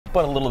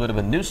but a little bit of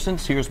a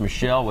nuisance. Here's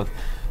Michelle with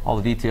all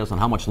the details on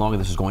how much longer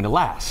this is going to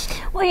last.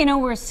 Well, you know,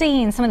 we're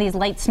seeing some of these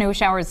light snow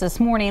showers this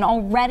morning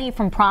already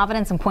from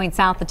Providence and Point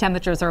South. The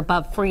temperatures are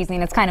above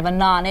freezing. It's kind of a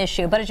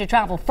non-issue, but as you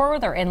travel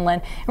further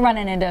inland, you're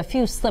running into a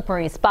few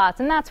slippery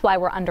spots, and that's why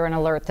we're under an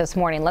alert this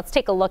morning. Let's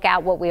take a look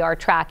at what we are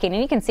tracking,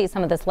 and you can see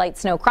some of this light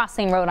snow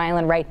crossing Rhode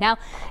Island right now.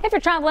 If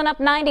you're traveling up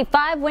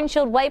 95,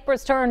 windshield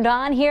wipers turned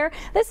on here.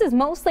 This is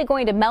mostly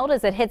going to melt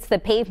as it hits the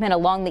pavement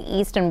along the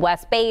east and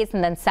west bays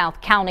and then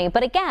South County.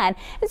 But again,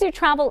 as you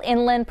travel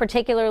inland,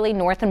 particularly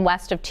north and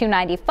west of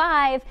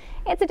 295,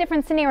 it's a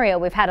different scenario.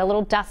 We've had a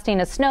little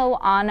dusting of snow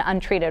on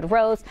untreated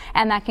roads,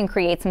 and that can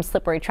create some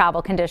slippery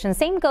travel conditions.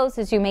 Same goes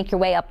as you make your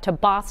way up to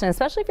Boston,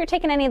 especially if you're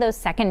taking any of those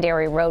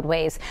secondary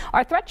roadways.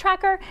 Our threat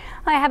tracker,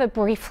 I have it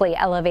briefly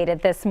elevated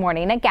this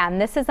morning. Again,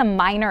 this is a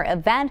minor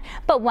event,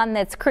 but one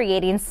that's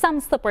creating some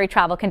slippery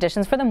travel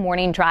conditions for the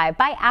morning drive.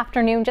 By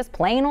afternoon, just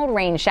plain old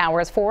rain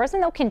showers for us,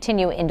 and they'll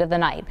continue into the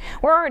night.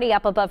 We're already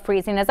up above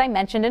freezing, as I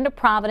mentioned, into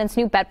Providence,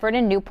 New Bedford,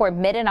 and Newport,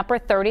 mid and upper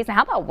 30s. And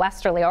how about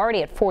Westerly,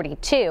 already at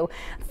 42.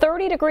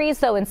 30 degrees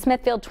though in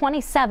Smithfield,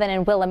 27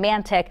 in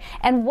Willimantic,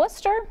 and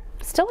Worcester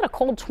still at a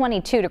cold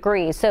 22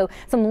 degrees. So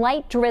some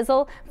light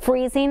drizzle,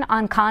 freezing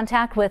on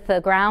contact with the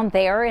ground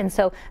there, and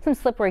so some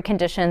slippery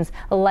conditions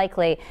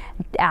likely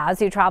as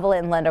you travel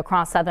inland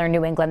across southern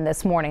New England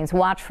this morning. So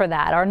watch for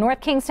that. Our North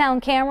Kingstown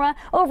camera,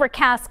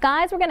 overcast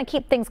skies. We're going to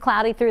keep things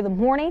cloudy through the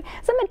morning.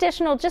 Some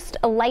additional, just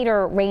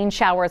lighter rain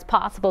showers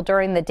possible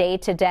during the day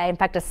today. In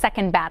fact, a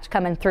second batch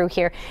coming through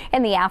here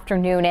in the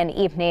afternoon and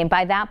evening.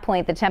 By that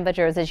point, the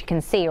temperatures, as you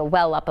can see, are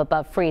well up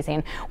above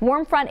freezing.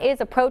 Warm front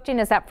is approaching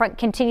as that front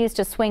continues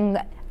to swing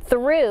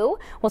through.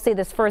 We'll see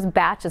this first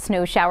batch of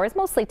snow showers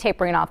mostly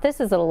tapering off. This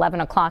is at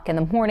 11 o'clock in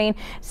the morning.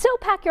 Still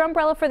pack your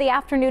umbrella for the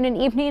afternoon and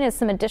evening as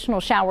some additional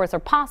showers are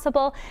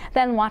possible.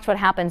 Then watch what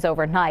happens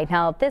overnight.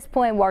 Now at this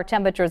point, our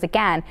temperatures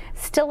again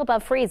still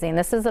above freezing.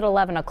 This is at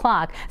 11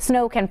 o'clock.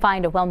 Snow can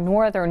find a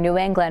northern New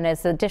England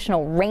as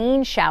additional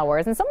rain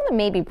showers, and some of them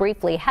may be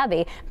briefly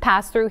heavy,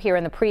 pass through here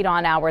in the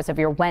pre-dawn hours of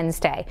your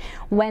Wednesday.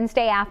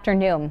 Wednesday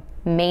afternoon,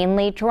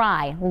 mainly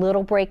dry,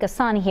 little break of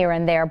sun here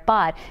and there,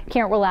 but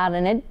can't rule out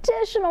an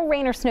additional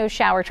rain or snow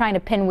shower trying to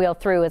pinwheel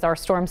through as our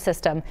storm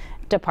system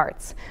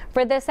departs.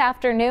 For this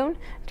afternoon,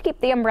 keep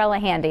the umbrella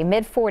handy.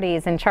 Mid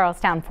 40s in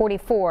Charlestown,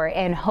 44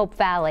 in Hope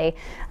Valley,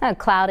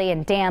 cloudy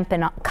and damp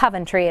in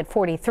Coventry at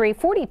 43,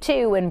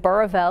 42 in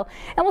Burrillville,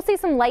 and we'll see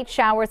some light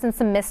showers and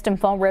some mist in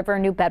Fall River,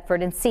 New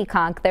Bedford, and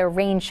Seekonk. There are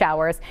rain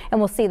showers, and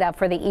we'll see that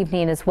for the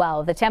evening as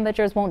well. The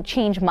temperatures won't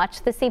change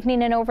much this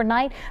evening and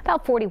overnight,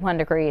 about 41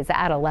 degrees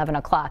at 11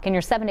 o'clock. In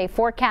your 7-day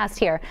forecast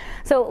here,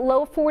 so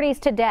low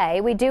 40s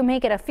today. We do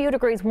make it a few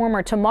degrees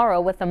warmer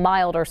tomorrow with a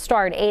milder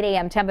start. 8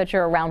 a.m.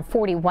 temperature around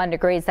 41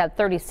 degrees, that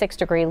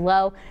 36-degree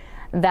low.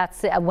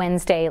 That's a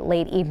Wednesday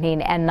late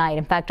evening and night.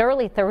 In fact,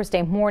 early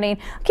Thursday morning,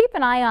 keep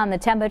an eye on the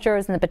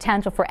temperatures and the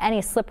potential for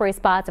any slippery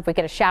spots if we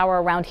get a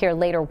shower around here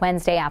later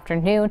Wednesday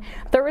afternoon.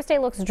 Thursday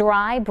looks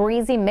dry,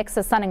 breezy, mix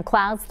of sun and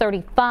clouds,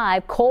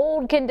 35.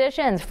 Cold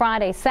conditions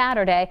Friday,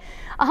 Saturday.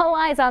 All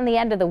eyes on the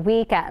end of the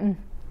week.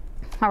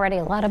 Already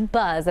a lot of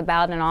buzz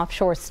about an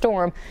offshore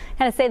storm.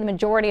 Kind of say the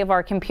majority of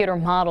our computer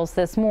models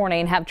this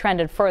morning have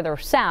trended further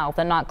south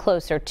and not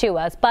closer to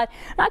us, but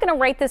not going to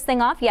write this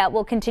thing off yet.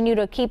 We'll continue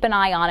to keep an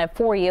eye on it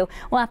for you.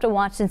 We'll have to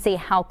watch and see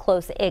how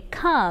close it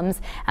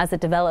comes as it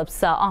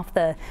develops off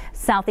the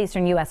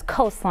southeastern U.S.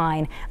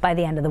 coastline by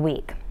the end of the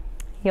week.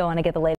 You'll want to get the latest.